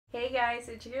Hey guys,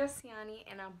 it's your girl Siani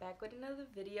and I'm back with another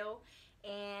video.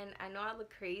 And I know I look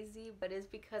crazy, but it's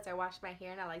because I washed my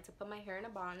hair and I like to put my hair in a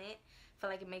bonnet. I feel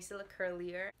like it makes it look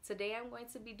curlier. Today I'm going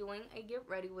to be doing a get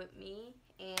ready with me,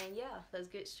 and yeah, let's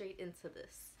get straight into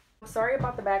this. I'm sorry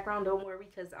about the background, don't worry,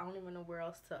 because I don't even know where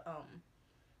else to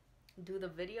do the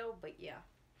video, but yeah.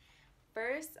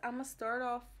 First, I'm gonna start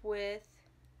off with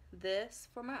this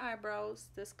for my eyebrows,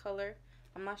 this color.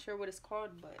 I'm not sure what it's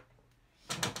called, but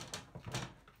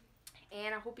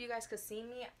and I hope you guys could see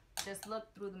me. Just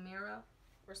look through the mirror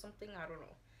or something, I don't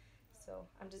know. So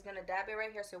I'm just gonna dab it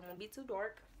right here so it won't be too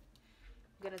dark.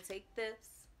 I'm gonna take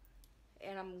this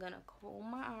and I'm gonna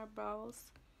comb my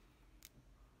eyebrows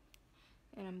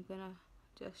and I'm gonna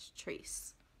just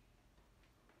trace.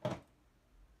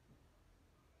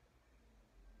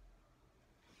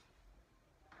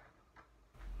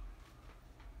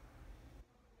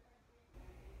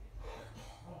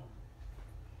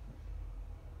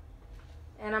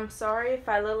 And I'm sorry if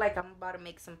I look like I'm about to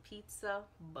make some pizza,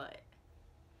 but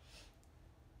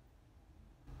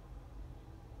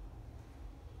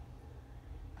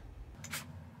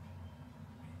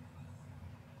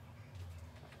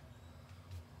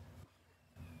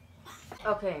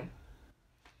okay.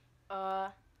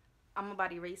 I'm about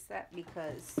to erase that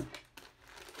because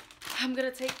I'm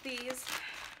gonna take these.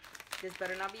 This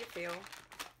better not be a fail.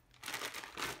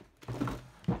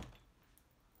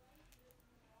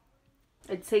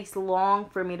 It takes long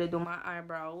for me to do my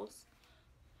eyebrows.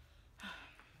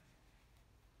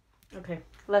 Okay,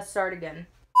 let's start again.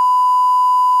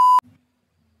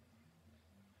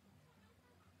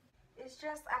 It's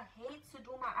just I hate to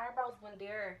do my eyebrows when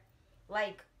they're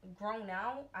like grown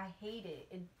out. I hate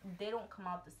it. They don't come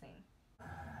out the same.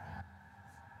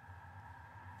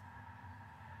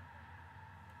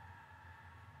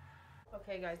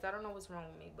 Okay guys, I don't know what's wrong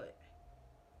with me, but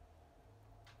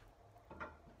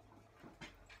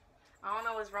I don't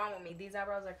know what's wrong with me. These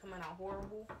eyebrows are coming out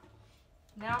horrible.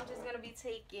 Now I'm just gonna be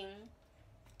taking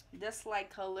this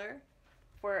light color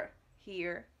for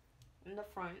here in the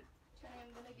front. Jenny,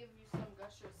 I'm gonna give you some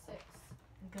Gushers 6.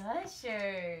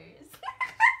 Gushers.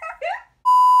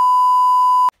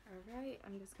 Alright,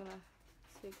 I'm just gonna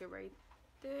stick it right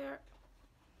there.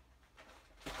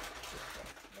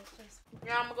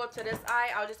 Now I'm gonna go to this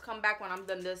eye. I'll just come back when I'm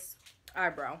done this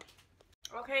eyebrow.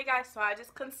 Okay guys, so I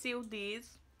just concealed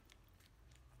these.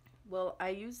 Well, I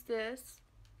used this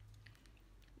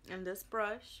and this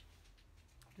brush.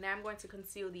 Now I'm going to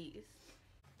conceal these.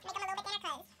 Make them a little bit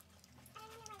thinner because I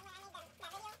don't remember when I made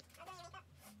that video of doing your makeup.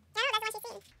 No, that's the one she's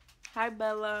seen. Hi,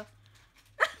 Bella.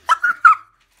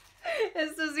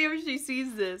 It's to see if she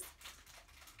sees this.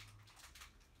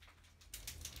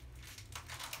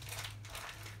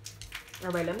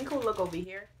 Alright, let me go look over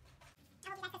here. I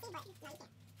hope you guys can see, but no, you can't.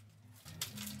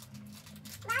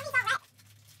 Well, these are wet.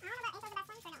 I don't know about the best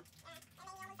ones or no. And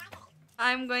then you almost died today.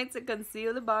 I'm going to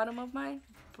conceal the bottom of my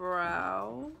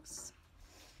brows.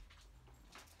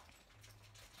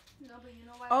 No, but you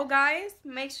know what? Oh, guys,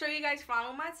 make sure you guys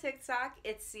follow my TikTok.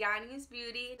 It's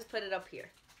Siani'sBeauty. Just put it up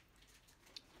here.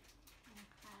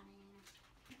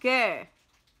 ¿Qué?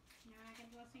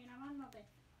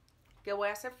 Que voy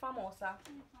a ser famosa.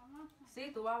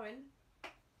 Sí, tú vas a ver.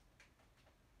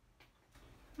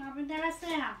 ¿No pinté la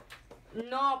ceja?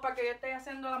 No, para que yo esté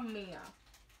haciendo las mías.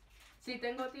 Si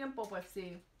tengo tiempo, pues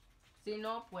sí. Si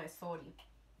no, pues sorry.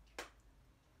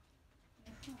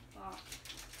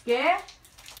 ¿Qué?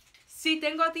 Si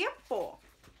tengo tiempo.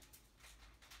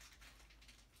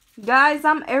 Guys,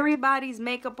 I'm everybody's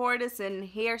makeup artist and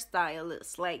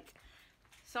hairstylist. Like,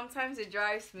 sometimes it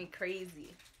drives me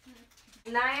crazy.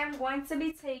 Now I am going to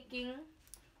be taking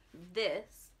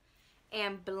this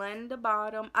and blend the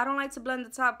bottom. I don't like to blend the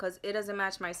top because it doesn't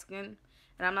match my skin.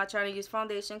 And I'm not trying to use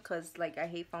foundation because, like, I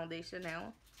hate foundation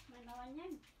now.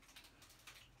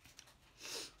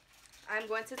 I'm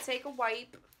going to take a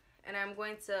wipe and I'm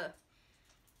going to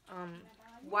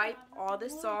wipe all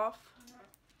this off.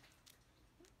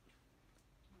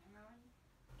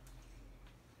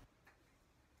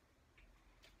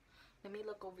 Let me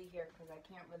look over here because I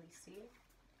can't really see.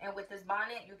 And with this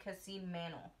bonnet, you can see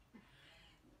Mantle.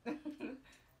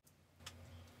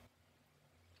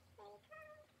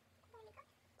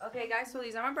 Okay, guys, so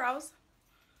these are my brows.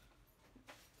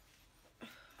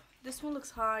 This one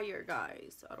looks higher,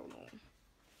 guys. I don't know.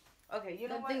 Okay, you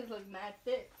know what? Things look mad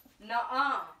thick.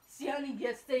 Nuh-uh. Siani,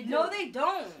 yes, they do. No, they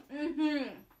don't.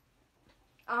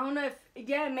 I don't know if,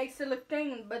 yeah, it makes it look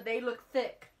thin, but they look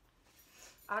thick.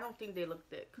 I don't think they look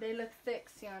thick. They look thick,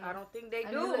 Siani. I don't think they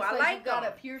And do. it looks I like like you got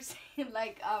them. a piercing,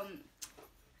 like,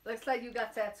 looks like you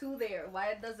got tattoo there.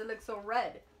 Why does it look so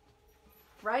red?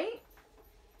 Right?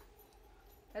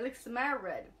 It looks mad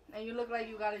red. And you look like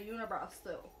you got a unibrow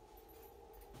still.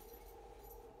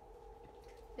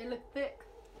 They look thick.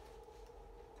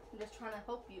 I'm just trying to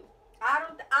help you.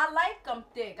 I like them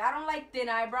thick. I don't like thin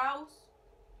eyebrows.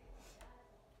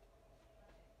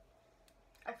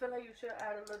 I feel like you should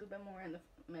add a little bit more in the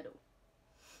middle.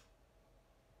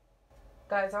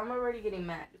 Guys, I'm already getting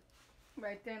mad.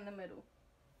 Right there in the middle.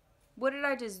 What did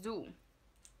I just do?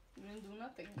 You didn't do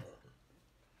nothing.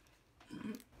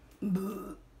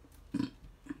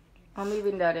 I'm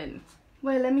leaving that in.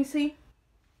 Wait, let me see.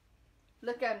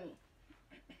 Look at me.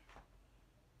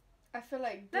 I feel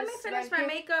like this. Let me finish my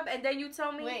makeup and then you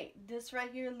tell me. Wait, this right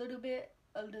here a little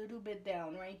bit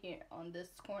down right here on this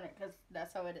corner, because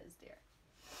that's how it is there.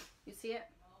 You see it?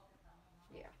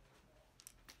 Yeah.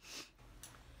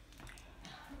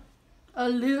 A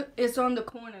little. It's on the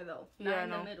corner though, not in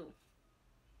the middle.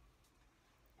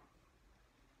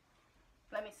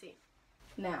 Let me see.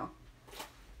 Now.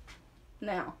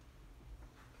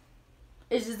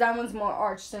 It's just that one's more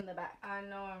arched in the back. I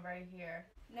know, I'm right here.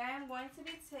 Now I'm going to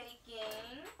be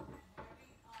taking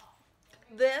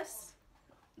this.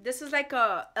 This is like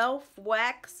a elf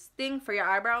wax thing for your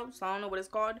eyebrows. I don't know what it's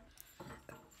called.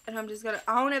 And I'm just gonna,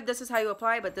 I don't know if this is how you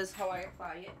apply it, but this is how I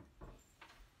apply it.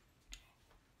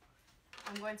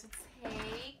 I'm going to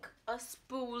take a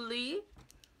spoolie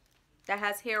that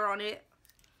has hair on it.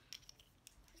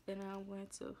 And I'm going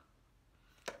to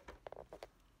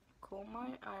comb my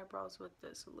eyebrows with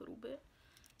this a little bit.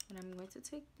 And I'm going to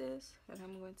take this and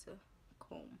I'm going to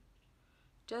comb.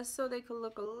 Just so they could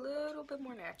look a little bit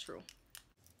more natural.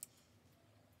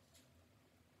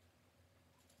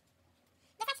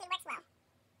 This actually works well.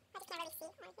 I just can't really see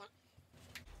right here.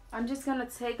 I'm just going to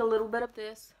take a little bit of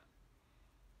this.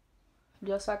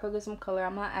 Just so I could get some color.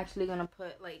 I'm not actually going to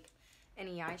put like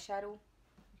any eyeshadow.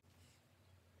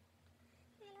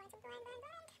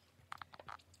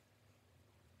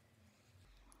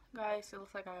 Guys, it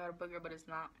looks like I got a booger, but it's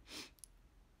not.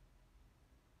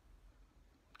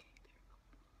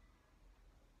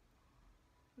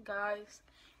 Guys,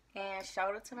 and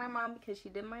shout out to my mom because she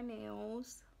did my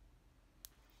nails.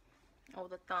 Oh,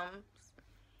 the thumbs.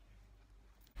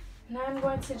 Now I'm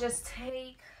going to just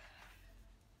take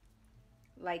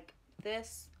like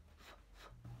this.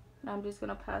 And I'm just going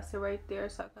to pass it right there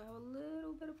so I can have a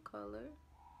little bit of color.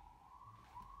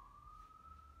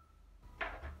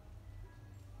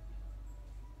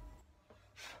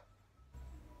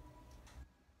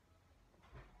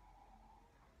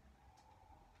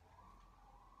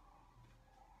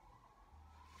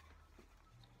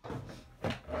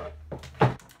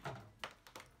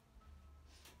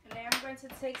 To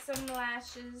take some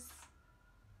lashes,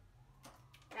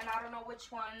 and I don't know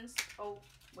which ones. Oh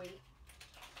wait,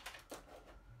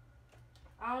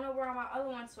 I don't know where are my other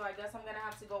ones, so I guess I'm gonna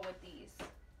have to go with these.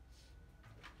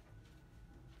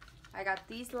 I got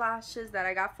these lashes that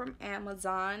I got from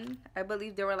Amazon. I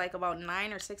believe they were like about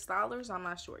 $9 or $6. I'm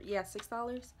not sure. Yeah,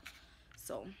 $6.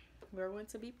 So we're going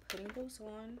to be putting those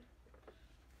on.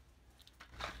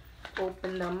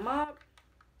 Open them up.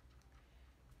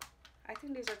 I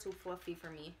think these are too fluffy for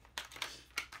me.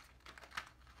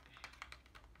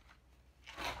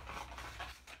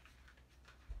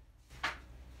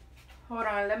 Hold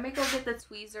on, let me go get the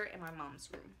tweezer in my mom's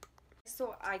room.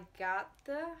 So I got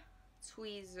the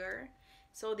tweezer.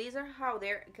 So these are how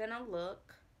they're gonna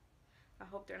look. I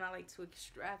hope they're not like too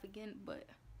extravagant, but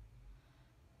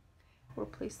we'll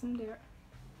place them there.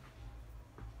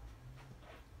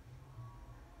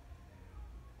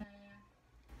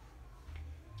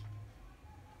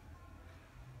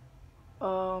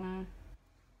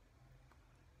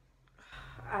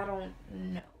 I don't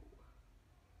know.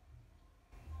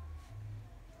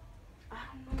 I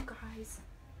don't know, guys.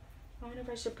 I wonder if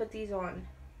I should put these on.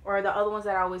 Or the other ones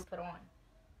that I always put on.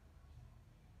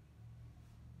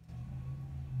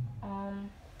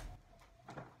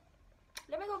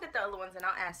 Let me go get the other ones and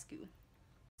I'll ask you.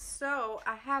 So,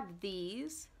 I have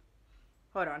these.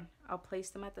 Hold on. I'll place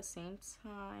them at the same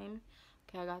time.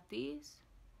 Okay, I got these.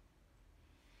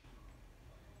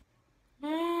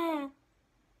 I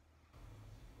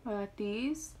got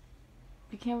these.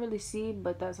 You can't really see,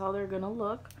 but that's how they're gonna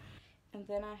look. And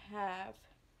then I have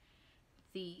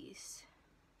these.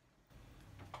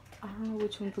 I don't know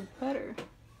which ones look better.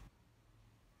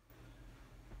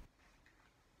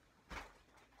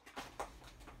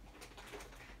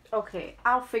 Okay,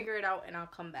 I'll figure it out and I'll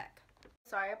come back.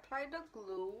 So I applied the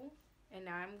glue and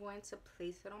now I'm going to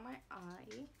place it on my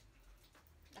eye.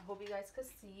 I hope you guys can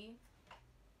see.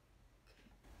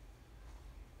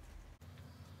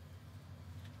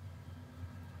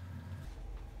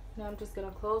 Now I'm just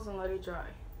gonna close and let it dry.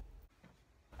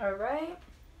 Alright,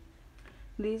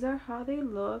 These are how they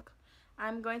look.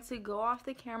 I'm going to go off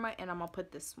the camera and I'm gonna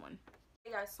put this one.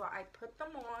 Okay guys, so I put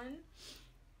them on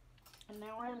and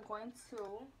now I'm going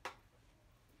to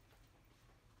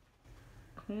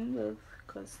clean this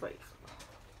because like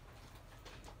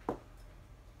I'm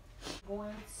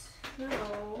going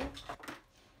to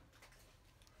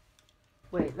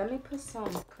wait, let me put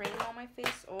some cream on my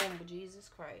face. Oh Jesus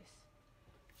Christ.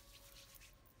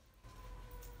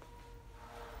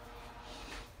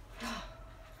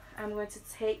 I'm going to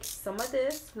take some of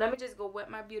this. Let me just go wet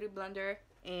my beauty blender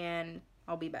and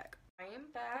I'll be back. I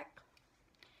am back.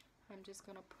 I'm just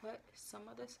gonna put some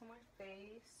of this on my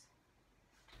face.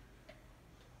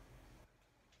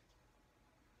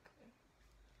 Okay.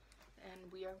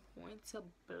 And we are going to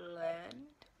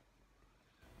blend.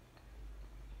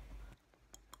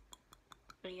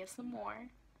 And get some more.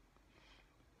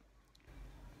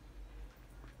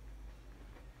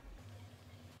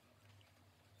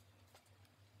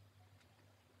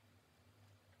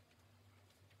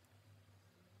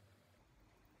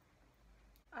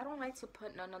 I don't like to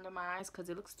put none under my eyes because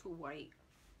it looks too white.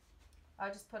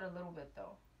 I'll just put a little bit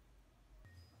though.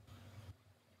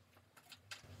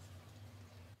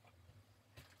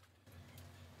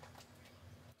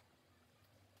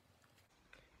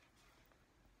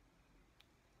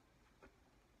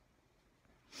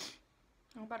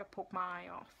 I'm about to poke my eye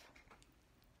off.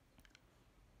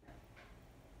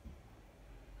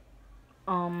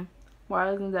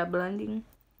 Why isn't that blending?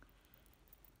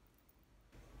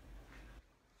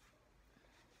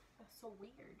 That's so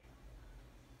weird.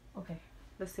 Okay,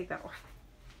 let's take that off.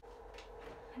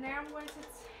 Now I'm going to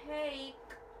take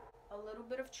a little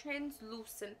bit of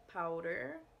translucent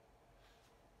powder.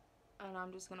 And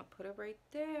I'm just gonna put it right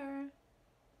there.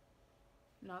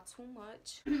 Not too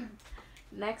much.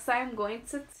 Next, I'm going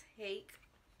to take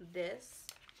this.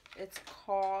 It's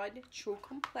called True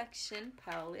Complexion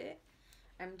Palette.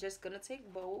 I'm just gonna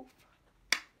take both.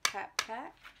 Pat,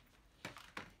 pat.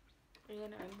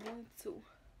 And I'm going to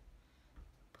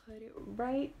put it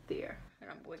right there. And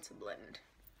I'm going to blend.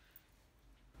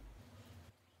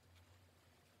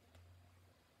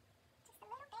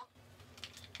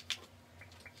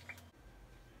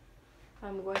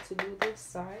 I'm going to do this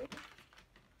side.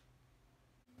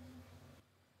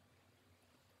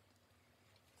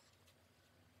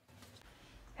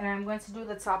 And I'm going to do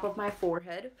the top of my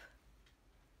forehead.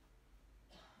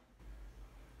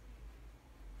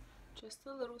 Just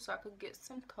a little so I could get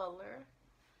some color.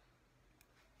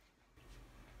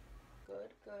 Good,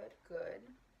 good, good.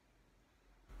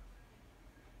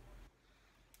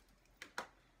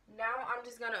 Now I'm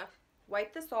just gonna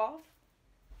wipe this off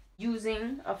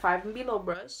using a 5 and Below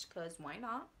brush, because why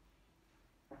not?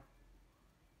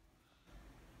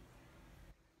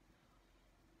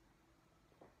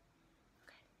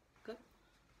 Okay, good.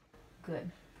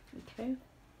 Good. Okay.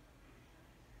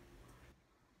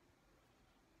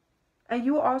 And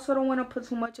you also don't want to put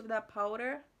too much of that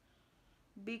powder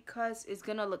because it's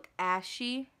gonna look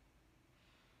ashy.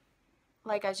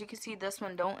 Like as you can see, this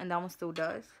one don't and that one still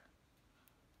does.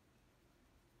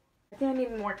 I think I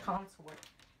need more contour.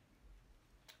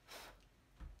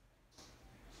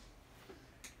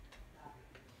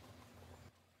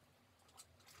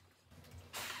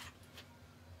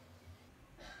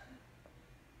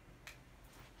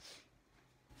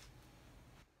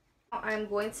 I'm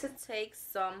going to take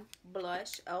some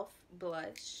blush, e.l.f.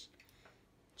 blush,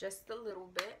 just a little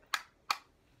bit,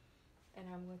 and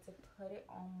I'm going to put it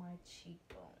on my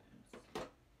cheekbones.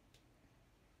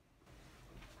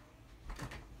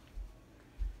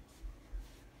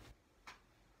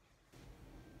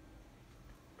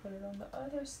 Put it on the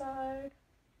other side.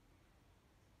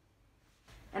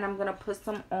 And I'm going to put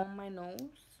some on my nose,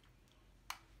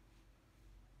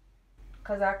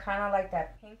 because I kind of like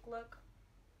that pink look.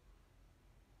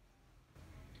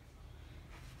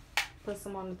 Put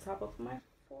some on the top of my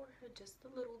forehead, just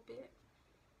a little bit.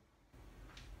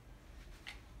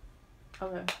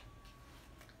 Okay.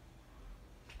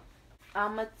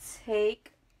 I'm going to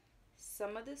take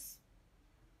some of this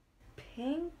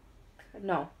pink.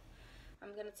 No.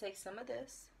 I'm going to take some of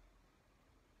this.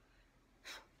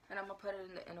 And I'm going to put it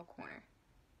in the inner corner.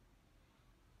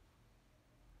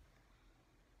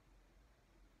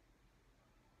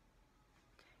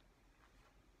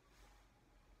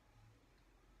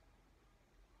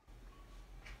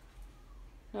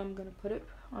 I'm going to put it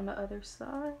on the other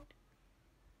side.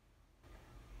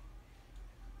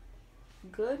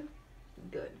 Good.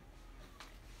 Good.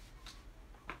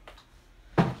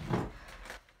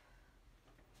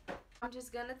 I'm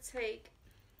just going to take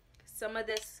some of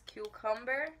this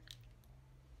cucumber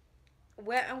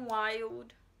Wet n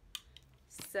Wild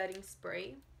setting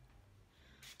spray.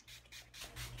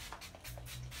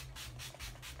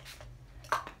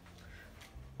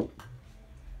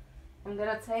 I'm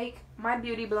gonna take my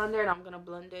beauty blender and I'm gonna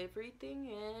blend everything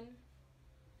in.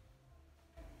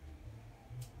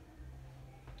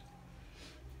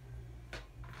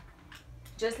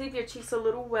 Just leave your cheeks a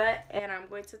little wet, and I'm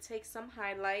going to take some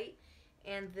highlight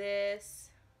and this,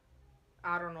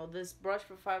 I don't know, this brush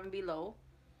for 5 and Below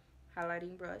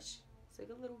highlighting brush. Take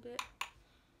a little bit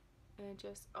and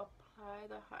just apply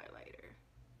the highlighter.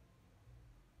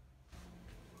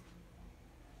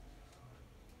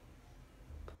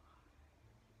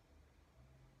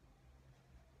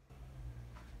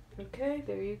 Okay,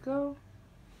 there you go.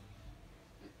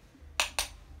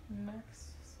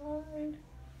 Next side.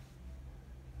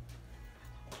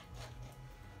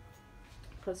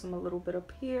 Put some a little bit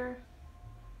up here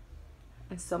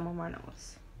and some on my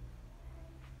nose.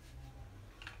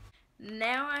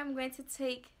 Now I'm going to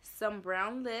take some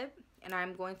brown lip and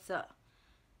I'm going to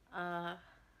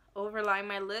overline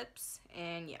my lips,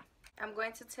 and yeah. I'm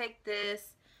going to take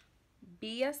this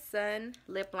Be a Sun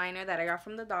lip liner that I got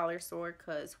from the dollar store,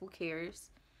 because who cares?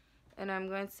 And I'm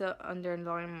going to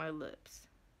underline my lips.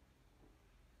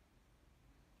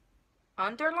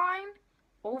 Underline?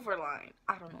 Overline?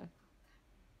 I don't know.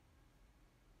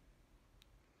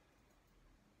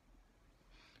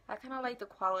 I kind of like the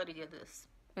quality of this,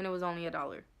 and it was only $1. Go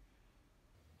on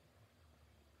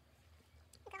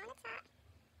the top.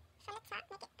 From the top,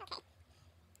 make it okay.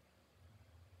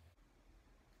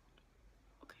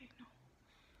 Okay, no.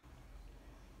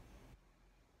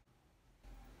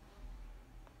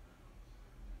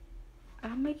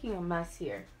 I'm making a mess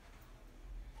here.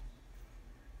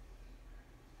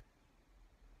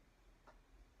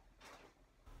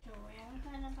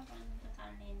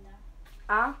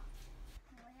 Ah?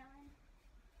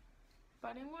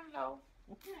 Para ningún lado.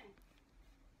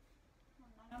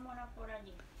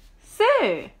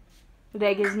 Sí.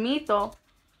 De Gizmito.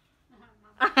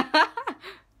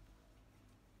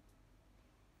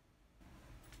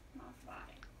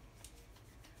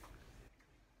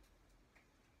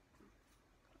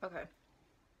 Okay.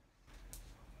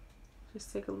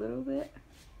 Just take a little bit.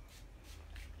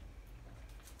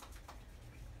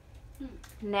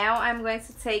 Now I'm going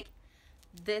to take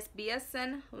this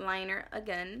BSN liner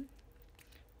again,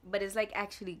 but it's like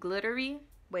actually glittery.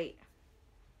 Wait.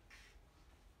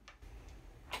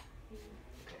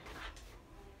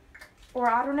 Or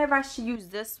I don't know if I should use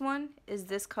this one. Is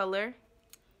this color?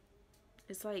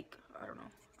 It's like, I don't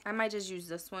know. I might just use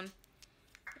this one.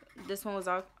 This one was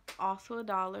also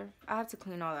 $1. I have to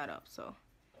clean all that up, so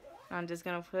I'm just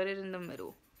gonna put it in the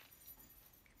middle.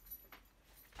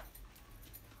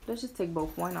 Let's just take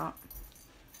both. Why not?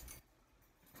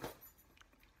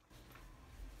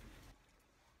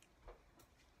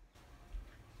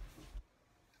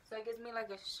 So it gives me like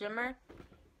a shimmer.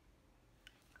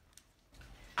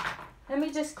 Let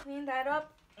me just clean that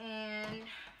up, and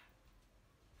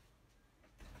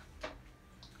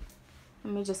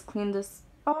let me just clean this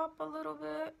up a little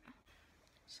bit.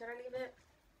 Should I leave it?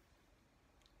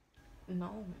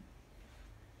 No.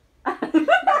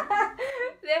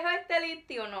 Deja este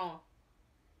limpio, no.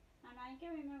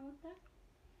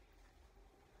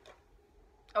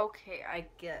 Okay, I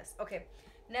guess. Okay,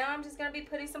 now I'm just gonna be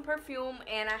putting some perfume,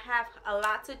 and I have a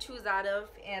lot to choose out of,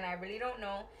 and I really don't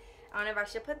know. I don't know if I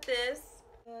should put this.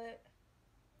 But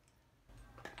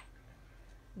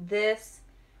this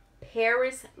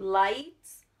Paris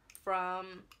Lights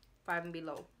from 5 and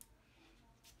Below.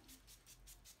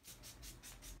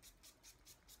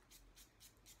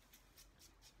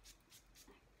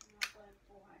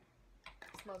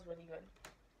 It smells really good.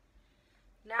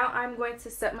 Now I'm going to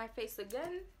set my face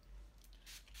again.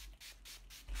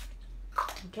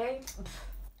 Okay.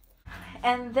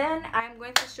 And then I'm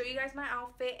going to show you guys my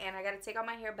outfit, and I gotta take out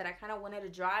my hair, but I kind of wanted to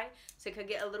dry so it could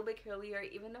get a little bit curlier,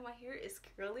 even though my hair is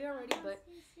curly already, but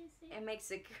it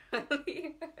makes it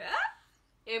curly.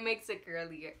 It makes it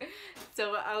curlier.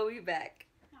 So I'll be back.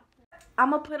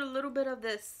 I'm gonna put a little bit of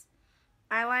this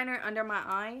eyeliner under my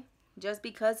eye just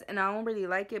because, and I don't really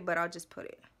like it, but I'll just put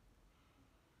it.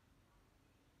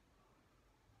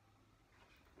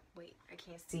 Wait, I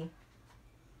can't see.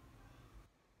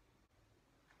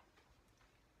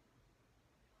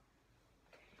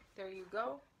 There you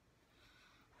go.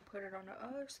 Put it on the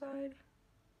other side.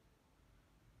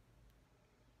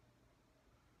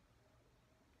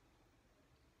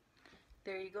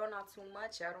 There you go. Not too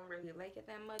much. I don't really like it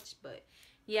that much, but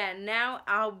yeah, now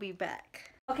I'll be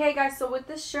back. Okay guys, so with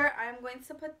this shirt I'm going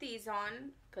to put these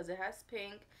on because it has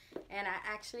pink, and I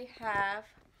actually have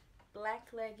black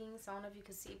leggings. I don't know if you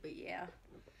can see, but yeah,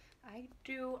 I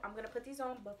do. I'm gonna put these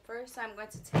on, but first I'm going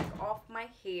to take off my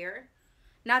hair.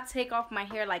 Not take off my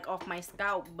hair like off my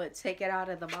scalp, but take it out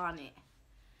of the bonnet.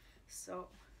 So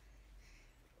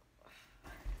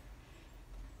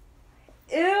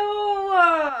Ew!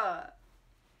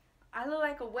 I look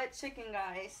like a wet chicken,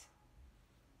 guys.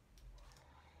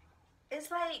 It's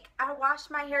like I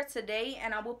washed my hair today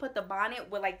and I will put the bonnet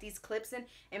with like these clips in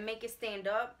and make it stand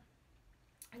up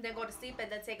and then go to sleep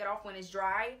and then take it off when it's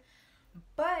dry.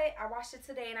 But I washed it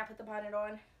today and I put the bonnet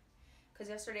on because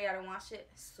yesterday I didn't wash it,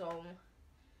 so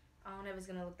I don't know if it's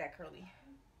gonna look that curly.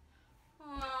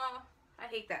 Aww, I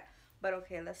hate that. But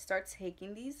okay, let's start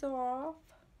taking these off.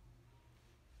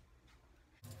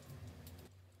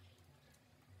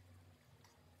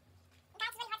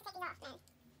 That's really hard to take these off, man.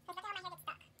 Because look at how my hair gets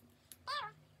stuck. Ew.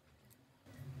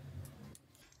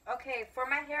 Okay, for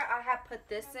my hair, I have put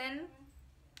this in.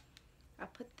 I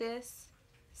put this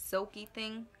silky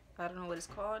thing. I don't know what it's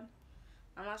called.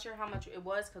 I'm not sure how much it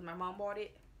was because my mom bought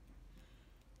it.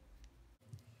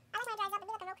 I like my dries up, but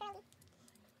you look a little curly.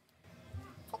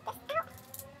 Take this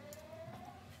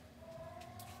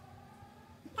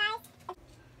out. Guys.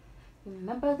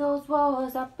 Remember those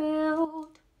walls I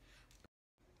built?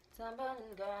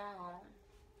 Tumbling down.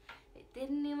 They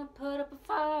didn't even put up a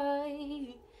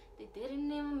fight. They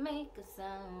didn't even make a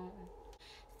sound.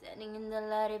 Standing in the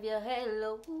light of your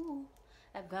halo,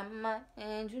 I've got my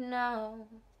angel now.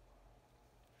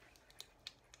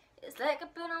 It's like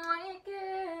I've been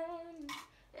awakened.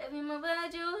 Every move I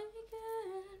do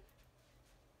again.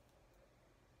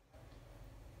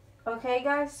 Okay,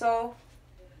 guys, so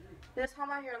this is how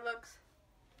my hair looks.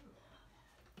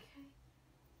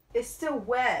 It's still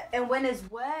wet, and when it's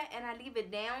wet and I leave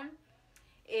it down,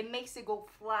 it makes it go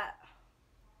flat.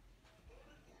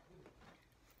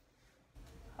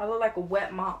 I look like a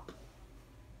wet mop.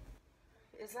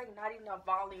 It's like not enough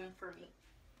volume for me.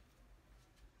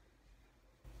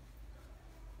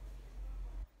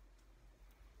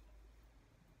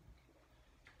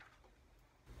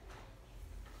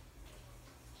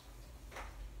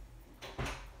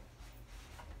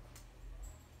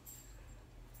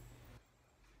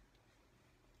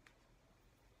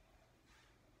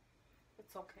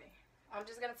 It's okay. I'm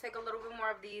just gonna take a little bit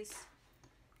more of these.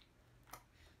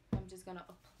 I'm just gonna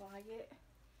apply it.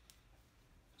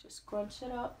 Just scrunch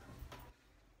it up.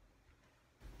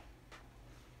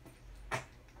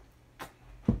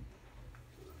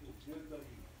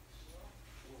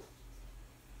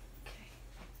 Okay.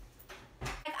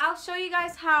 I'll show you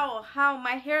guys how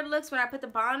my hair looks when I put the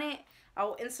bonnet.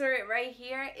 I'll insert it right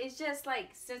here. It's just like,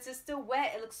 since it's still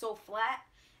wet, it looks so flat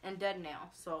and dead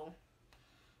now. So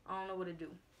I don't know what to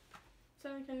do. So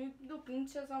can you do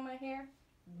pinches on my hair?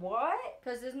 What?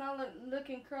 Because it's not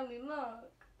looking curly.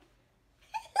 Look.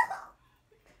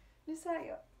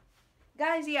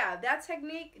 Guys, yeah, that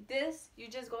technique, you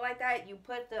just go like that. You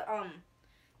put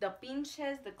the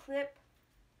pinches, the clip,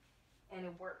 and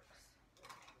it works.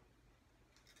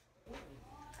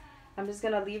 I'm just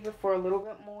gonna leave it for a little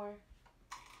bit more.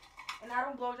 And I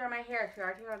don't blow dry my hair here.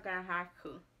 I think I'm gonna have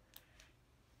to.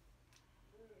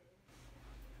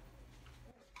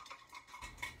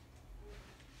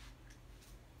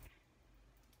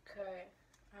 Okay.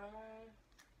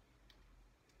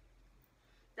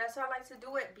 That's how I like to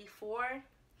do it before.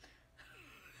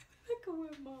 Look at where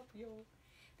mop, yo.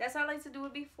 That's how I like to do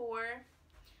it before.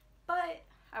 But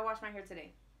I washed my hair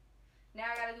today. Now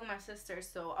I gotta do my sister's,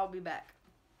 so I'll be back.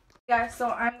 Guys,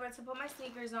 so I'm going to put my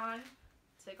sneakers on.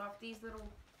 Take off these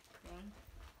little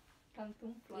things.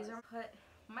 These are put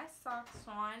my socks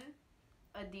on.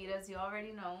 Adidas, you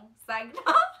already know. Like,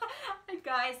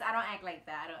 guys, I don't act like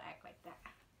that. I don't act like that.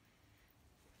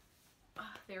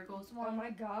 There goes one. Oh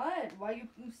my god, why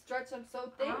you stretch them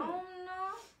so thin? I don't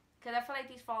know. Because I feel like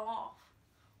these fall off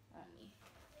on me.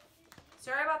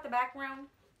 Sorry about the background,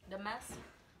 the mess.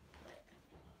 But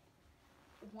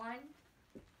one.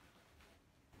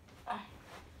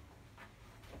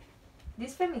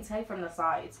 These fit me tight from the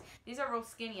sides. These are real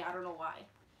skinny. I don't know why.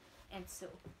 And two.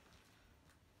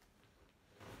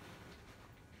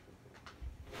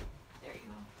 There you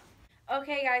go.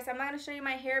 Okay, guys, I'm not going to show you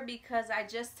my hair because I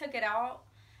just took it out.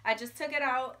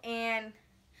 And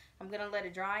I'm going to let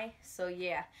it dry. So,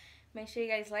 yeah. Make sure you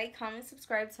guys like, comment,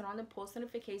 subscribe, turn on the post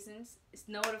notifications,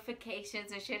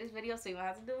 and share this video so you don't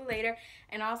have to do it later.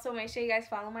 And also, make sure you guys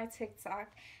follow my TikTok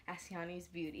at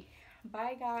Siani'sBeauty.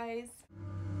 Bye, guys.